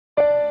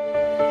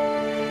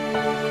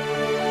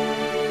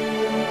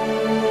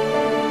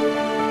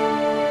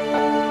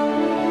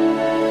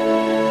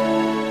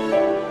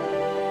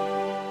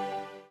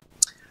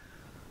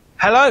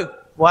Hello.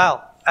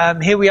 Well,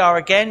 here we are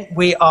again.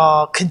 We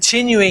are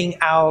continuing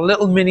our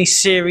little mini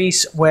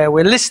series where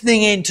we're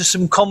listening in to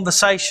some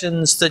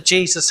conversations that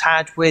Jesus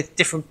had with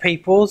different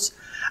peoples.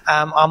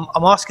 I'm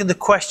asking the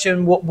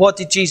question, what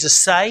did Jesus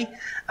say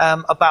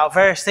about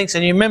various things?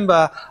 And you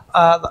remember,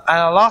 in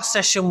our last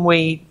session,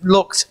 we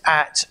looked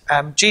at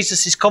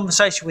Jesus'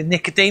 conversation with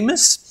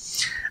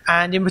Nicodemus,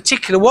 and in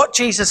particular, what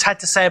Jesus had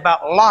to say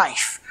about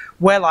life,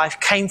 where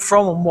life came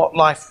from and what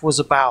life was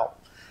about.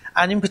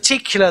 And in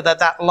particular,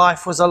 that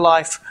life was a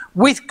life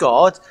with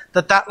God,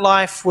 that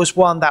life was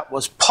one that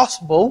was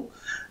possible,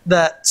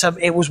 that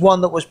it was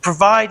one that was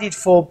provided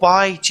for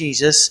by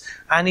Jesus,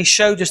 and he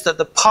showed us that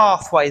the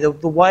pathway, the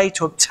way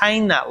to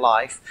obtain that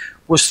life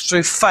was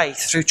through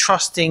faith, through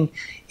trusting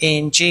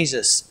in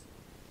Jesus.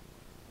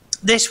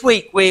 This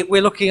week,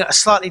 we're looking at a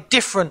slightly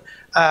different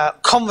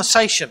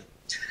conversation.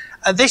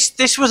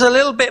 This was a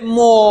little bit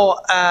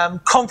more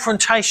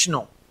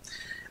confrontational.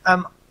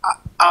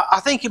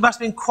 I think it must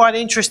have been quite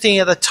interesting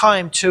at the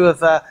time to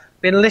have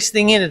been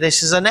listening in to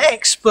this as an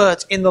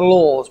expert in the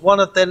laws.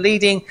 One of the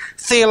leading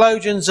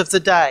theologians of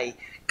the day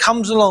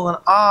comes along and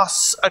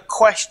asks a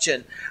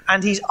question,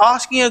 and he's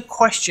asking a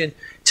question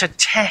to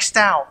test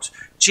out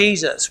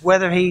Jesus,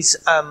 whether he's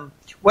going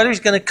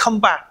to come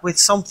back with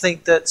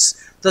something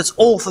that's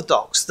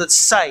orthodox, that's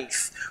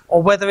safe,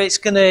 or whether he's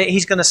going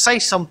to say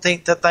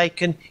something that they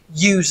can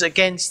use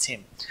against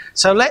him.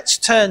 So let's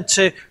turn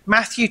to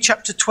Matthew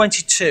chapter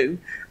 22,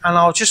 and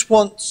I'll just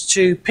want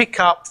to pick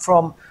up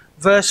from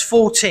verse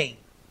 14.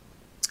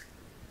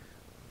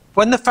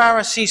 When the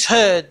Pharisees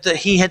heard that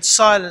he had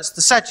silenced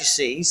the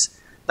Sadducees,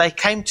 they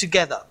came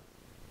together.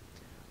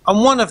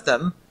 And one of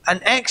them, an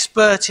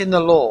expert in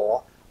the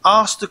law,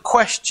 asked a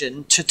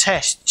question to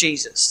test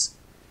Jesus.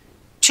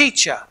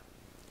 "Teacher,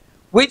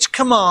 which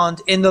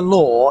command in the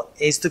law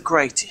is the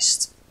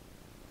greatest?"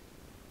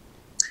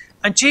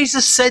 And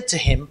Jesus said to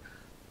him,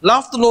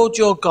 "Love the Lord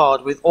your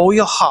God with all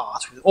your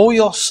heart, with all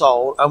your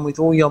soul, and with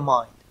all your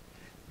mind.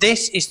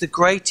 This is the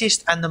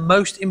greatest and the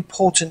most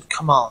important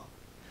command.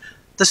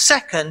 The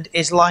second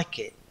is like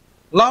it.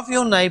 Love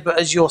your neighbour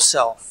as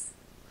yourself.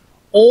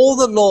 All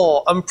the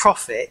law and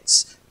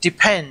prophets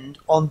depend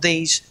on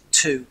these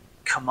two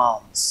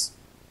commands."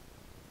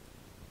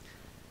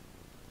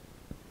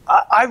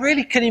 I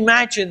really can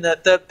imagine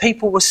that the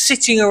people were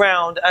sitting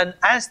around, and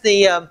as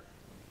the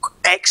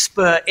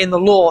expert in the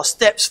law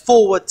steps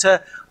forward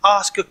to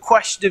ask a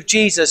question of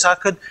Jesus, I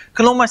can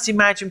almost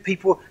imagine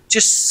people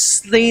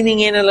just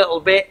leaning in a little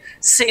bit,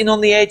 sitting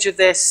on the edge of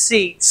their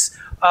seats.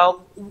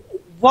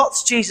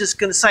 What's Jesus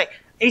going to say?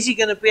 Is he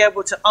going to be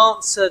able to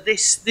answer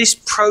this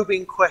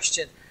probing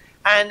question?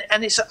 And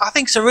I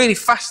think it's a really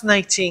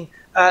fascinating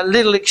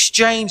little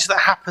exchange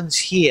that happens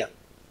here.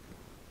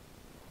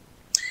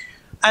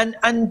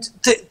 And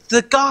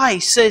the guy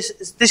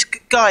says,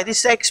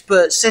 this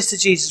expert says to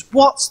Jesus,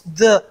 what's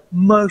the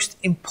most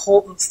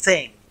important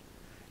thing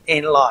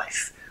in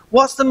life?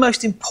 What's the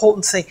most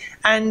important thing?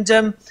 And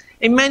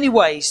in many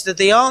ways,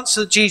 the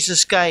answer that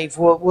Jesus gave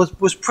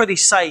was pretty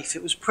safe.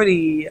 It was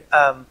pretty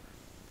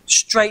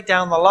straight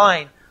down the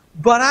line.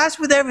 But as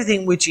with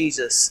everything with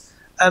Jesus,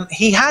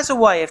 he has a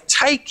way of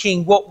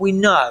taking what we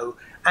know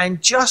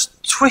and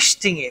just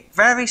twisting it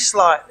very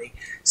slightly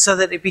so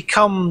that it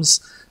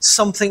becomes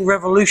something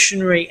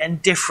revolutionary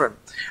and different.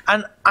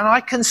 And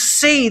I can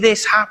see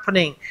this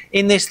happening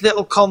in this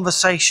little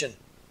conversation.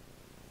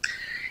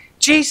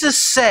 Jesus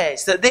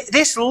says that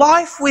this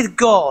life with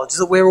God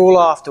that we're all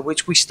after,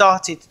 which we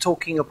started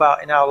talking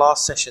about in our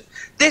last session,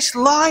 this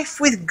life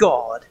with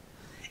God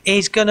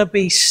is going to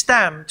be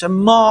stamped and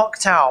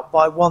marked out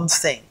by one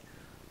thing: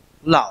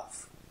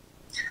 love.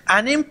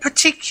 And in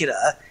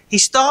particular, he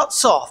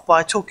starts off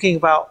by talking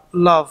about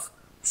love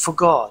for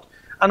God.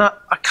 And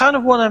I kind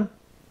of want to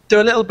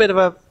do a little bit of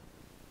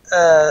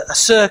a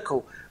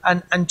circle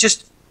and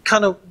just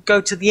kind of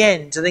go to the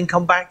end and then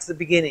come back to the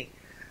beginning.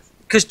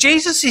 Because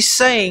Jesus is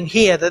saying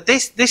here that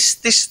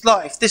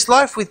this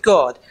life with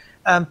God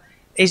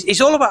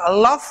is all about a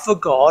love for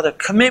God, a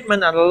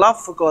commitment and a love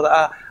for God,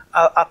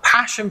 a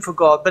passion for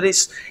God, but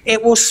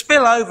it will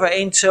spill over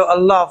into a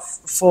love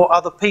for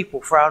other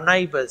people, for our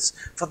neighbours,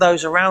 for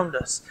those around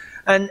us.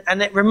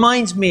 And it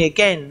reminds me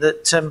again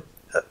that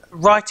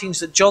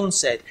writings that John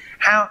said,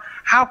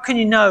 how can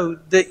you know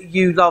that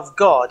you love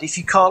God if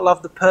you can't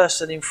love the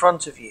person in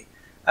front of you?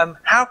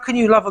 How can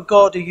you love a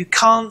God who you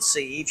can't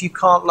see if you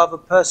can't love a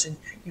person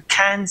you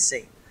can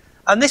see?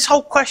 And this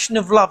whole question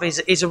of love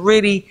is a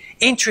really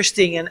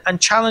interesting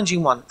and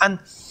challenging one. And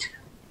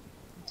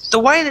the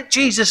way that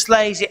Jesus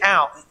lays it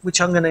out,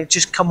 which I'm going to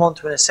just come on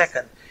to in a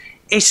second,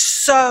 is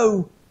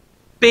so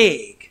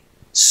big,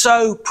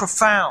 so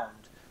profound,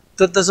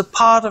 that there's a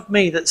part of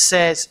me that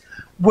says,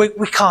 we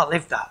can't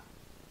live that.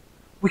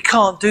 We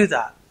can't do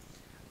that.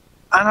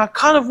 And I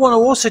kind of want to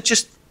also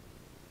just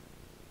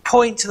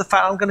point to the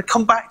fact, I'm going to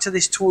come back to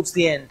this towards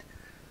the end.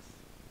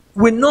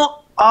 We're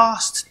not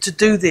asked to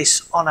do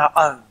this on our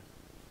own.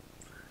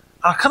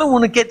 I kind of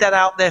want to get that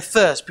out there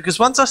first, because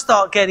once I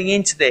start getting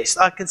into this,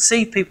 I can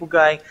see people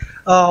going,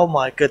 oh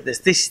my goodness,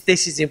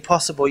 this is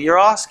impossible. You're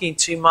asking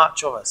too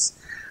much of us.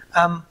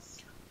 I'm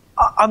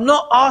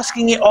not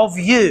asking it of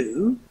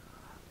you.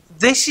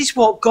 This is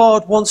what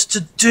God wants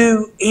to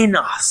do in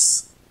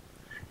us.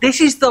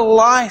 This is the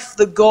life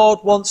that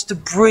God wants to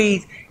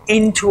breathe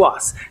into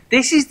us.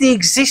 This is the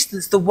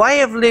existence, the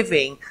way of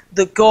living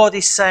that God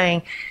is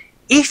saying,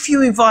 if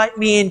you invite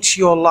me into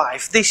your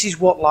life, this is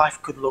what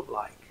life could look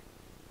like.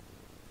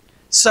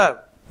 So,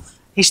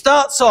 he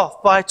starts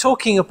off by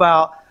talking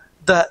about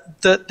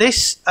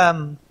this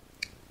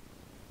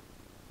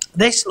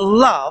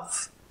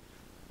love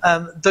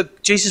that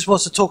Jesus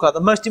wants to talk about.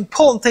 The most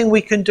important thing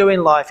we can do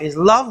in life is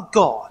love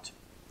God.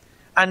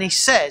 And he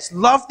says,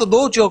 love the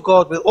Lord your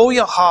God with all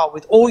your heart,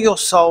 with all your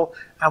soul,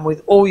 and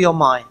with all your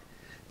mind.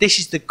 This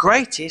is the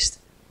greatest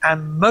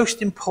and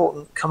most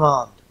important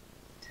command.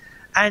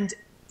 And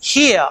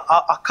here,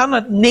 I kind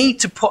of need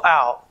to put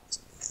out,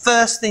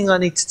 first thing I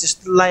need to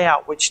just lay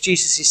out, which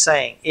Jesus is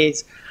saying,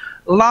 is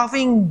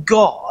loving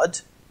God,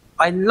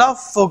 a love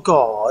for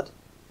God,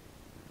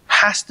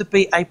 has to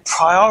be a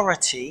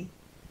priority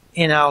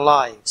in our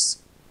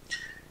lives.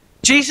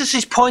 Jesus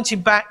is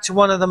pointing back to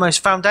one of the most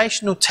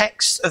foundational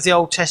texts of the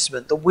Old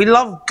Testament, that we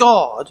love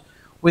God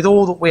with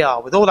all that we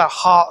are, with all our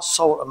heart,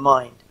 soul and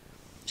mind.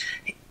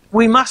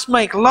 We must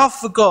make love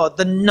for God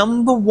the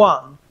number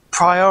one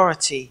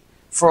priority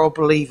for a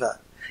believer.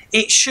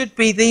 It should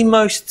be the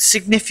most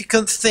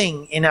significant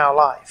thing in our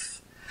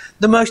life.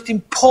 The most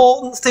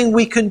important thing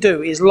we can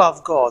do is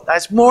love God.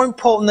 That's more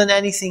important than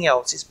anything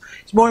else.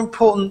 It's more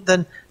important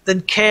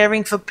than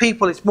caring for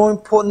people. It's more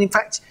important. In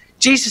fact,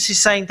 Jesus is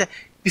saying that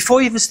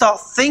before you even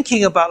start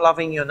thinking about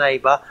loving your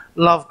neighbour,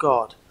 love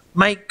God.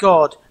 Make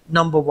God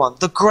number one.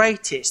 The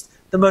greatest,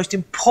 the most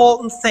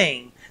important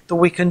thing that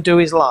we can do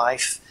in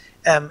life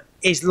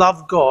is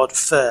love God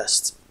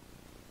first.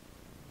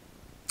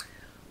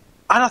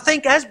 And I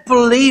think as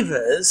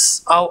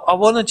believers, I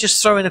want to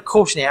just throw in a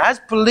caution here.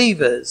 As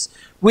believers,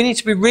 we need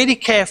to be really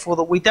careful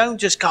that we don't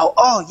just go,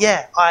 oh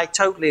yeah, I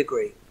totally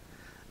agree.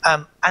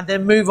 And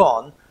then move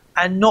on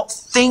and not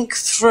think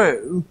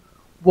through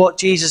what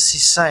Jesus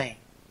is saying.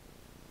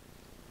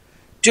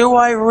 Do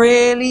I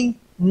really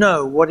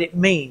know what it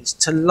means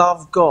to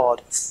love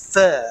God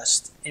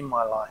first in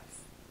my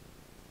life?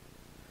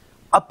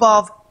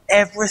 Above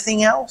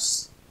everything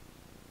else?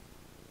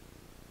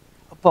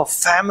 Above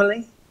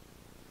family?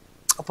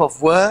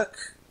 Above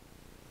work,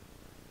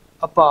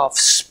 above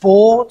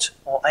sport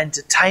or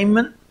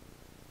entertainment?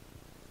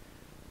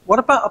 What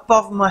about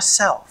above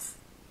myself?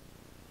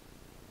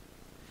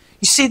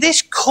 You see,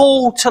 this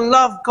call to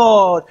love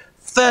God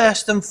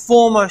first and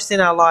foremost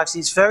in our lives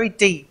is very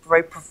deep,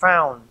 very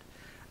profound.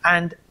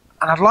 And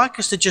I'd like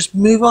us to just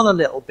move on a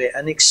little bit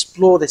and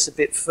explore this a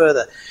bit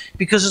further.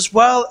 Because as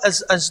well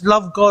as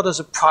love God as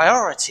a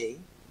priority,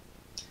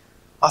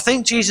 I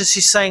think Jesus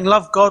is saying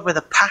love God with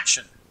a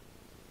passion.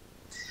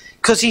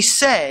 Because he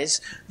says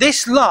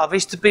this love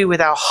is to be with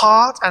our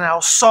heart and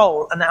our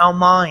soul and our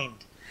mind.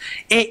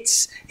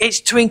 It's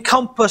to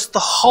encompass the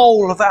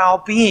whole of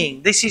our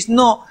being. This is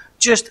not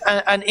just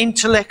an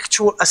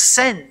intellectual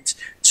assent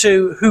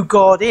to who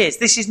God is.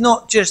 This is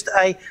not just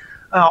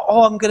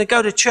I'm going to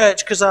go to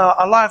church because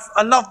I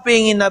love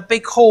being in a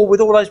big hall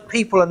with all those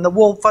people and the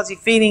warm fuzzy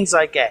feelings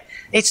I get.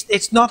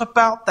 It's not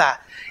about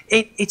that.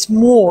 It's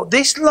more,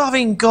 this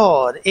loving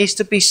God is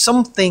to be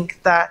something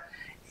that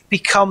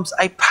becomes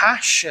a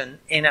passion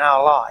in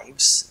our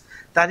lives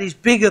that is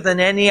bigger than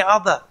any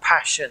other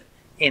passion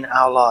in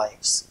our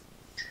lives.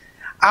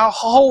 Our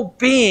whole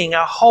being,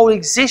 our whole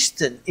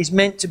existence is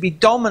meant to be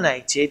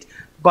dominated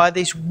by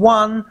this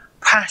one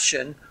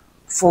passion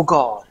for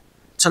God,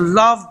 to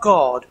love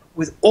God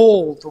with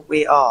all that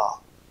we are.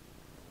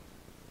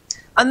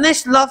 And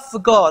this love for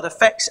God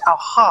affects our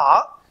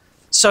heart,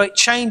 so it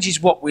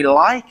changes what we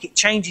like, it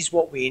changes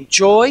what we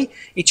enjoy,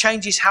 it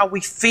changes how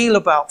we feel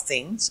about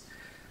things.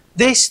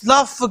 This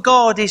love for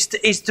God is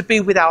to be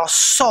with our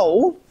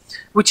soul,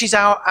 which is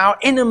our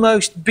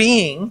innermost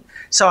being,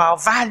 so our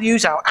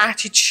values, our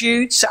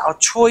attitudes, our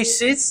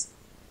choices.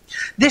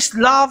 This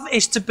love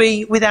is to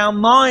be with our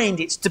mind.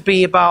 It's to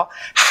be about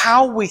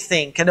how we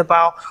think and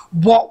about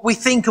what we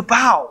think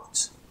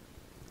about.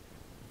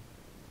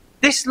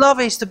 This love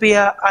is to be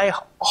a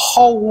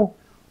whole,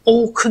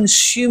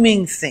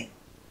 all-consuming thing.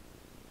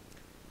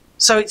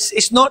 So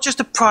it's not just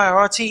a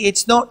priority,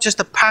 it's not just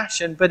a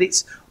passion, but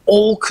it's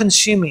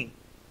all-consuming.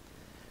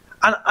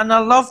 And I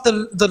love the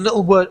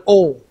little word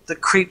all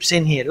that creeps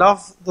in here.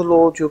 Love the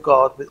Lord your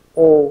God with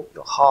all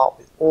your heart,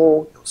 with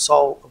all your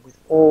soul, and with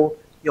all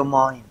your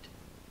mind.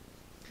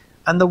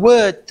 And the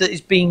word that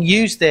is being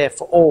used there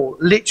for all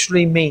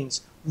literally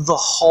means the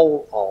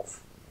whole of.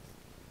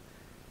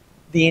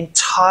 The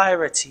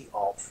entirety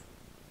of.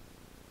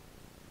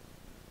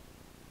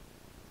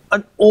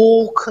 An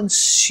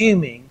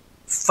all-consuming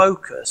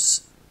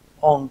focus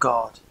on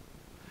God.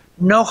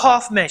 No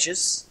half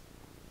measures.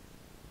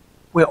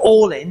 We're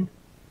all in.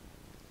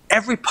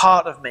 Every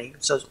part of me.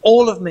 So it's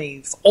all of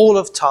me for all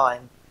of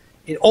time.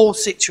 In all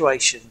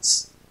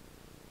situations.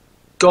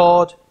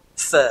 God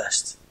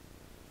first.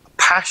 A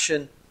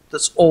passion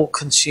that's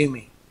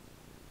all-consuming.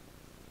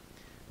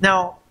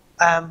 Now,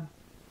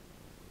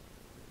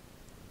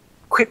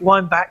 quick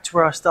wind back to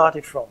where I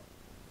started from.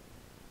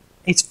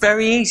 It's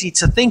very easy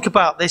to think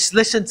about this,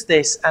 listen to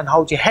this, and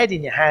hold your head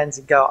in your hands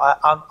and go,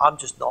 I'm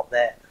just not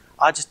there.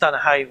 I just don't know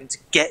how even to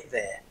get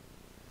there.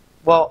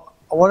 Well,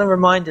 I want to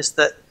remind us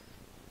that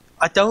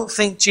I don't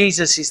think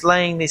Jesus is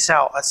laying this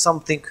out as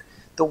something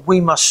that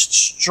we must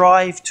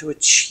strive to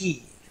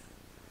achieve.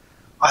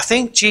 I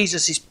think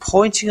Jesus is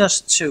pointing us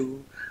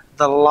to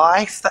the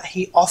life that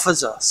he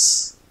offers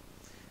us,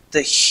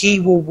 that he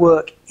will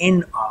work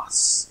in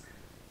us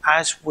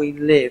as we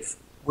live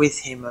with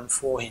him and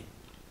for him.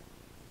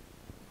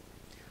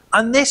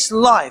 And this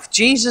life,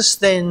 Jesus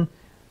then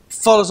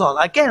follows on.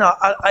 Again,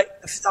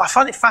 I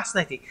find it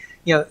fascinating.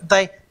 You know,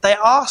 they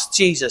asked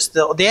Jesus,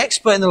 the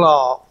expert in the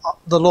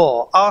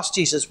law asked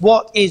Jesus,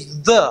 what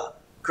is the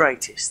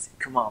greatest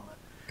commandment?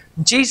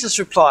 And Jesus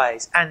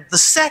replies, and the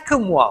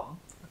second one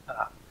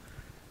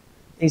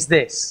is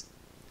this: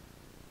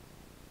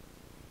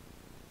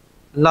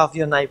 love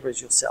your neighbour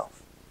as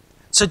yourself.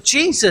 So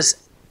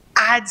Jesus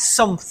adds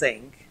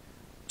something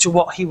to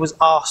what he was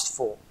asked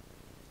for.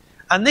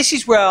 And this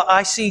is where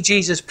I see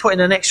Jesus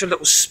putting an extra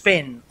little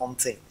spin on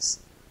things.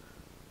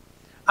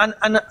 And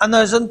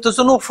there's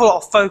an awful lot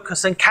of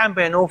focus, and can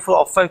be an awful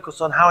lot of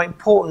focus, on how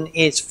important it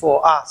is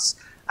for us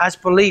as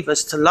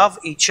believers to love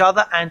each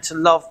other and to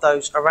love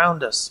those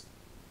around us.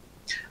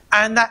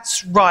 And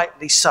that's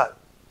rightly so.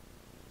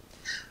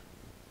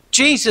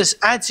 Jesus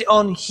adds it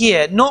on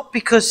here, not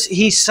because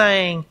he's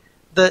saying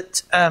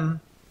that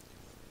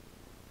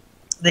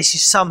this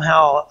is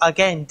somehow,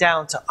 again,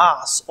 down to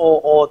us,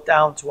 or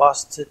down to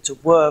us to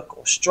work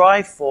or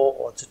strive for,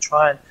 or to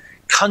try and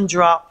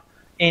conjure up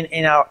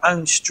in our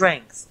own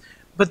strength.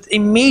 But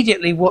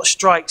immediately what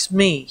strikes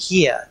me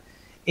here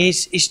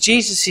is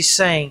Jesus is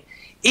saying,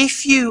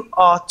 if you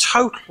are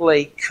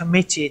totally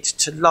committed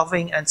to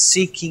loving and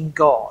seeking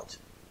God,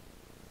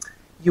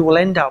 you will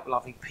end up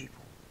loving people.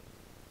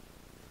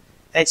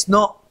 It's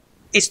not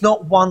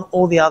one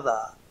or the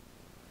other.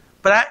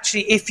 But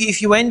actually,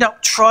 if you end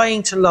up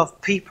trying to love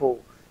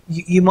people,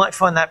 you might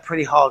find that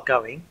pretty hard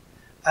going,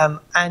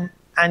 and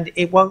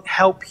it won't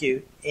help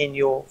you in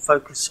your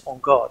focus on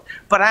God.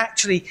 But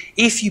actually,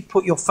 if you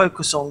put your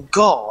focus on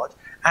God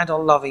and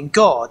on loving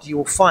God, you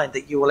will find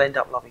that you will end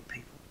up loving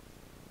people.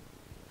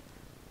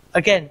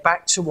 Again,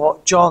 back to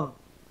what John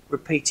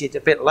repeated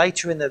a bit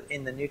later in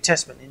the New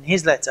Testament in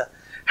his letter.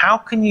 How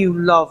can you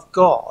love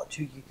God,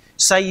 who you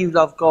say you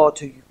love God,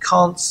 who you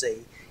can't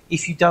see,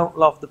 if you don't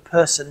love the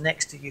person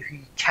next to you who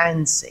you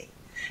can see?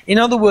 In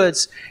other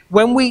words,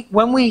 when we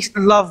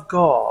love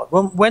God,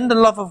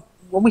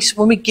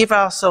 when we give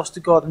ourselves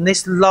to God, and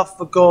this love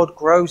for God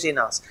grows in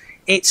us,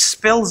 it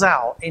spills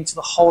out into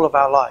the whole of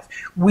our life.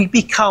 We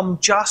become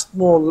just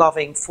more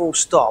loving, full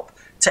stop,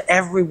 to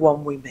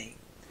everyone we meet,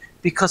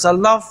 because a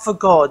love for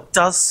God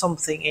does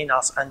something in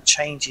us and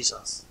changes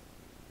us.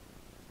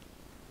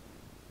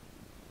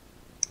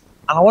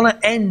 And I want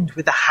to end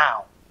with the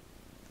how.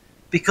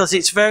 Because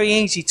it's very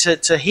easy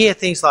to hear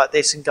things like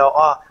this and go,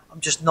 I'm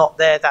just not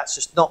there, that's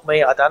just not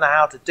me, I don't know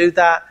how to do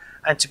that.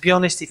 And to be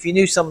honest, if you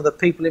knew some of the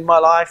people in my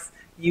life,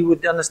 you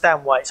would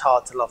understand why it's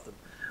hard to love them.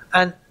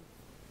 And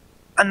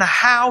the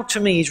how, to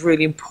me, is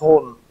really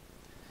important.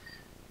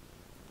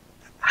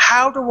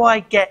 How do I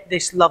get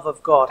this love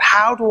of God?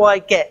 How do I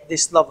get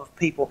this love of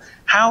people?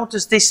 How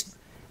does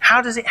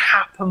it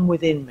happen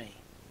within me?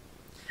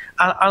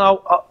 And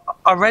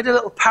I read a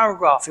little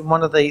paragraph in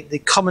one of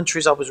the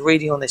commentaries I was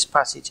reading on this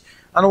passage.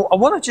 And I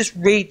want to just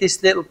read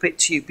this little bit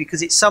to you,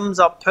 because it sums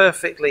up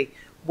perfectly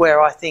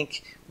where I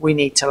think we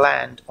need to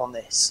land on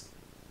this.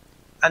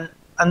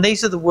 And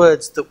these are the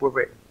words that were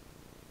written.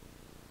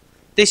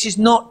 This is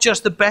not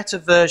just a better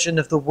version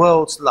of the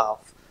world's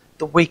love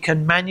that we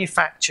can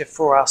manufacture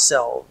for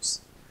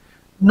ourselves,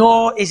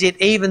 nor is it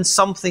even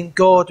something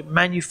God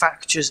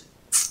manufactures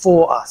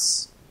for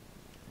us.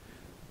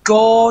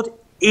 God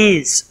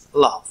is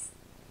love.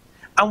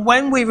 And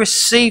when we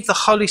receive the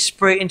Holy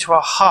Spirit into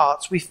our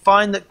hearts, we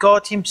find that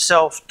God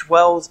himself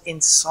dwells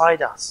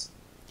inside us.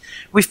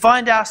 We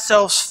find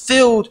ourselves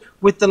filled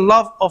with the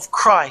love of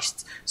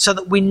Christ, so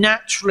that we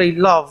naturally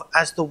love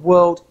as the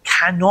world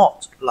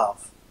cannot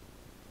love.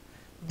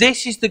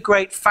 This is the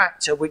great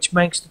factor which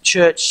makes the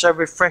church so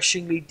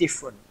refreshingly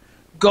different.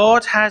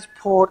 God has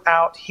poured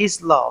out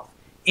his love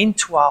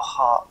into our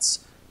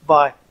hearts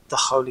by the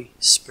Holy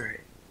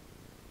Spirit.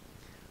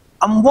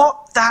 And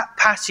what that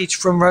passage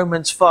from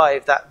Romans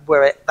 5,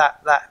 where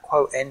that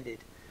quote ended,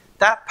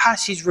 that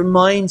passage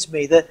reminds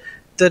me that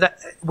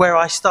where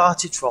I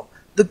started from,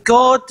 that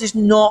God does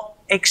not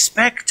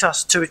expect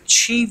us to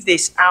achieve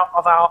this out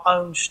of our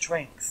own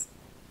strength.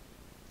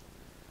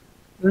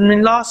 In the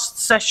last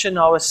session,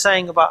 I was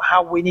saying about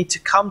how we need to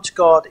come to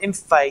God in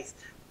faith,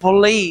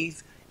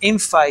 believe in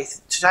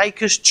faith, to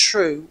take as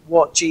true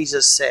what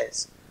Jesus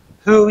says,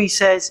 who he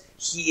says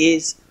he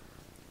is,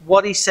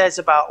 what he says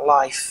about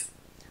life,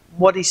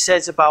 what he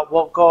says about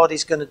what God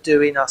is going to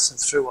do in us and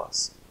through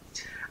us.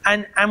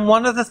 And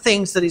one of the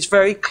things that is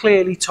very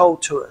clearly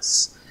told to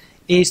us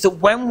is that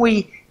when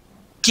we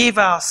give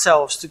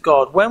ourselves to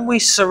God, when we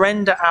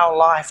surrender our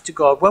life to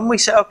God, when we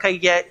say, okay,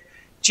 yeah,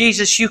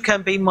 Jesus, you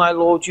can be my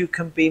Lord, you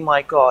can be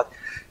my God,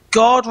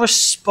 God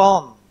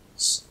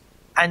responds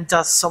and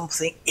does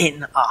something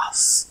in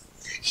us.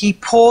 He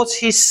pours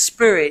his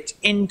Spirit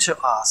into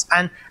us.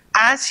 And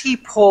as he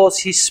pours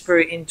his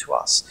Spirit into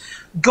us,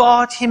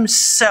 God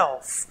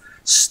himself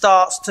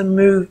starts to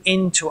move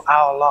into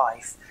our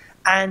life.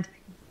 And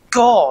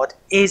God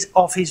is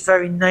of his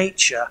very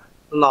nature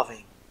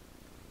loving.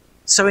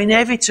 So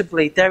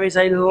inevitably there is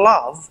a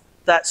love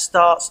that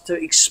starts to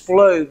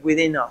explode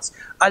within us.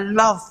 A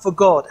love for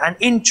God, an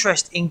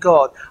interest in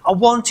God, a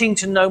wanting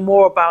to know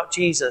more about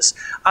Jesus,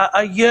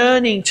 a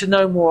yearning to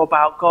know more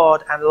about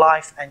God and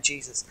life and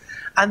Jesus.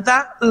 And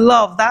that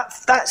love,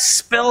 that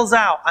spills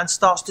out and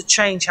starts to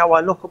change how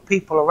I look at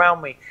people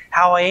around me,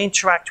 how I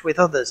interact with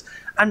others.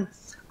 And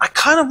I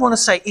kind of want to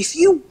say, if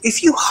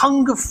you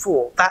hunger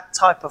for that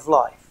type of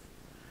life,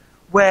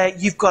 where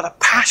you've got a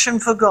passion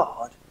for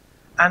God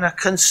and a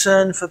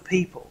concern for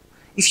people,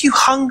 if you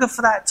hunger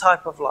for that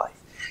type of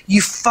life,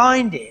 you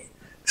find it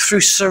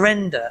through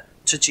surrender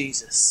to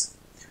Jesus,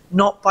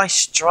 not by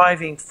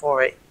striving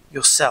for it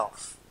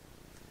yourself.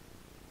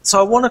 So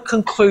I want to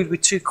conclude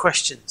with two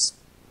questions.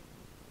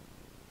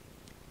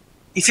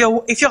 If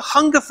you're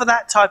hunger for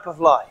that type of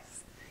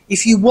life,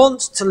 if you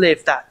want to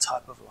live that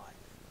type of life,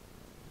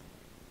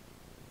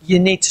 you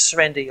need to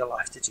surrender your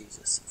life to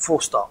Jesus. Full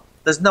stop.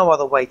 There's no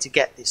other way to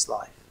get this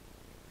life.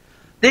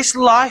 This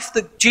life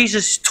that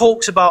Jesus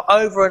talks about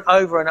over and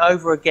over and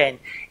over again,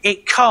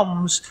 it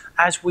comes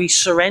as we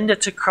surrender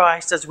to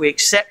Christ, as we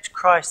accept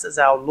Christ as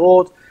our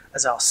Lord,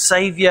 as our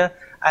Saviour,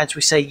 as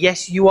we say,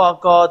 yes, you are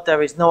God,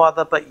 there is no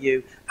other but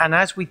you. And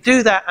as we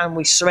do that and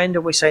we surrender,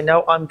 we say,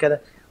 no, I'm going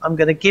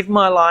to give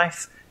my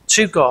life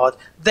to God,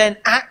 then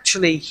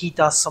actually he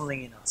does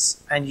something in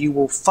us. And you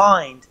will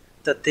find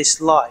that this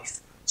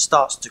life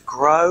starts to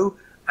grow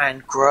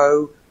and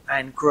grow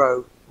and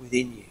grow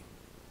within you.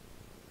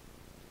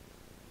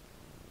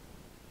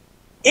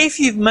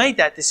 If you've made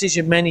that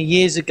decision many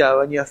years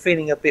ago and you're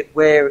feeling a bit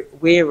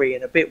weary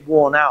and a bit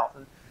worn out,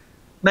 and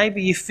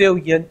maybe you feel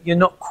you're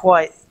not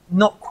quite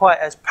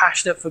as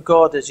passionate for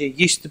God as you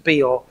used to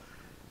be, or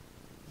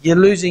you're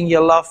losing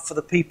your love for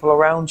the people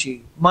around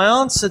you, my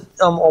answer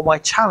or my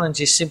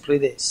challenge is simply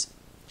this.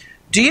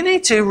 Do you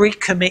need to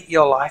recommit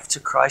your life to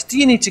Christ? Do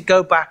you need to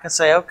go back and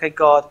say, okay,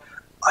 God,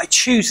 I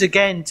choose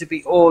again to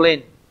be all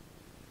in.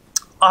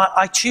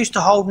 I choose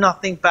to hold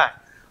nothing back.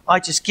 I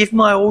just give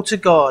my all to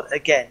God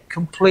again,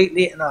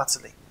 completely and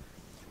utterly.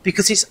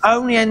 Because it's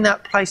only in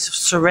that place of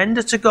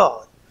surrender to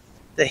God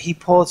that he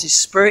pours his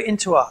Spirit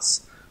into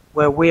us,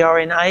 where we are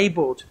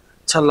enabled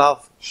to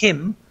love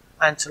him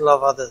and to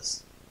love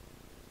others.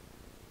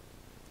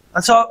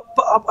 And so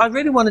I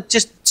really want to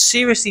just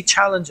seriously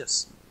challenge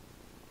us.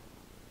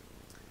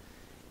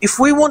 If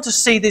we want to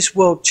see this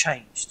world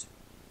changed,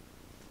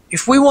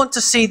 if we want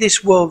to see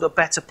this world a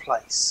better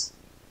place,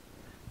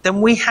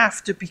 then we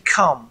have to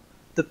become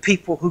the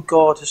people who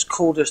God has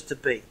called us to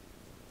be.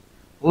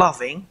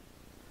 Loving,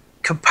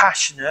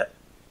 compassionate,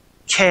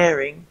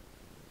 caring,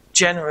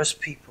 generous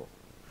people.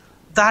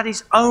 That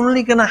is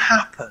only going to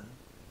happen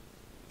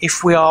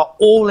if we are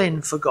all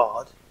in for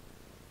God,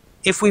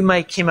 if we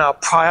make him our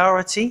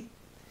priority,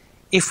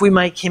 if we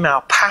make him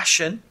our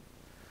passion,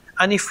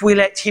 and if we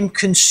let him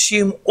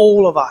consume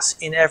all of us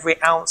in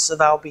every ounce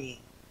of our being.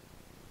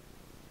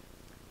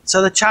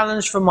 So the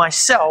challenge for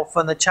myself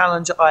and the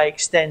challenge I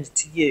extend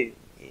to you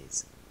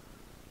is,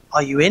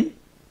 are you in?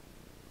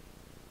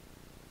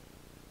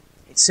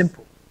 It's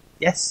simple.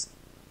 Yes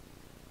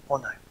or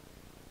no?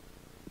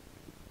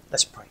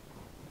 Let's pray.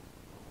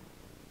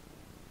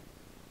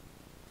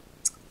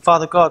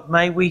 Father God,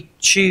 may we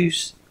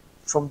choose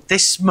from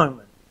this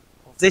moment,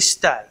 of this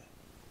day,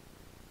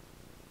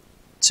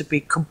 to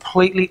be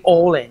completely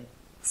all in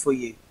for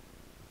you.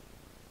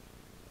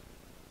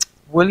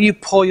 Will you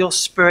pour your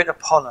Spirit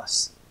upon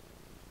us,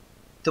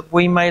 that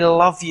we may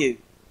love you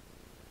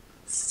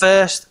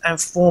first and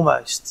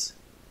foremost,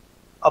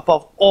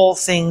 above all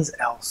things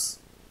else,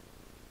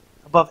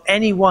 above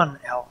anyone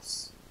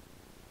else.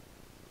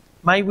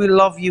 May we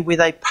love you with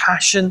a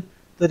passion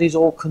that is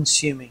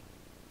all-consuming.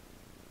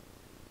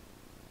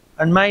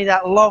 And may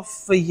that love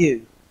for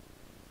you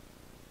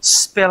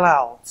spill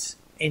out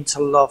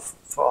into love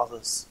for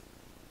others.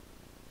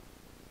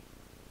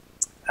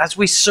 As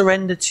we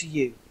surrender to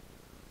you,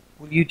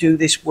 will you do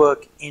this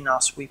work in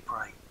us, we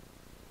pray.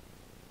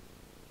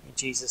 In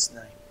Jesus'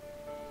 name.